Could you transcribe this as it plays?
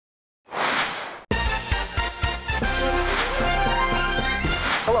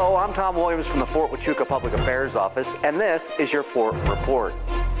Hello, I'm Tom Williams from the Fort Huachuca Public Affairs Office, and this is your Fort Report.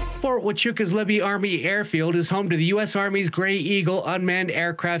 Fort Huachuca's Libby Army Airfield is home to the U.S. Army's Gray Eagle Unmanned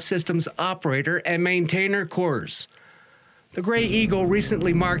Aircraft Systems Operator and Maintainer Corps. The Gray Eagle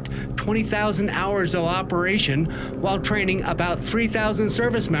recently marked 20,000 hours of operation while training about 3,000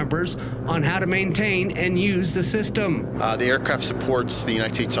 service members on how to maintain and use the system. The aircraft supports the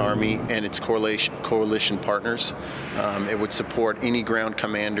United States Army and its coalition partners. It would support any ground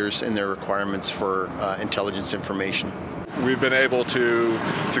commanders in their requirements for intelligence information. We've been able to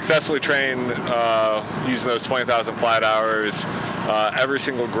successfully train using those 20,000 flight hours every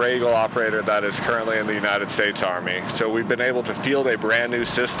single Gray Eagle operator that is currently in the United States Army. So we've been able to field a brand new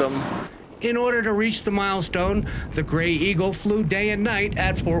system. In order to reach the milestone, the Gray Eagle flew day and night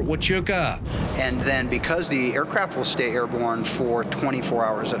at Fort Huachuca. And then because the aircraft will stay airborne for 24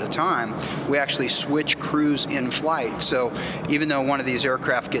 hours at a time, we actually switch crews in flight. So even though one of these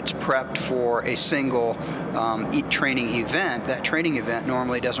aircraft gets prepped for a single training event, that training event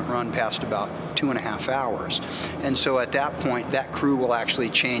normally doesn't run past about 2.5 hours. And so at that point, that crew will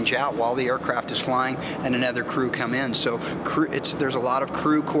actually change out while the aircraft is flying and another crew come in. So there's a lot of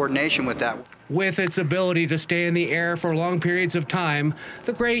crew coordination with that. With its ability to stay in the air for long periods of time,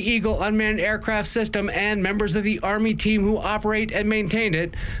 the Gray Eagle Unmanned Aircraft System and members of the Army team who operate and maintain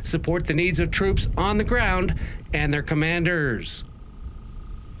it support the needs of troops on the ground and their commanders.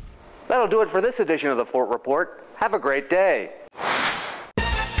 That'll do it for this edition of the Fort Report. Have a great day.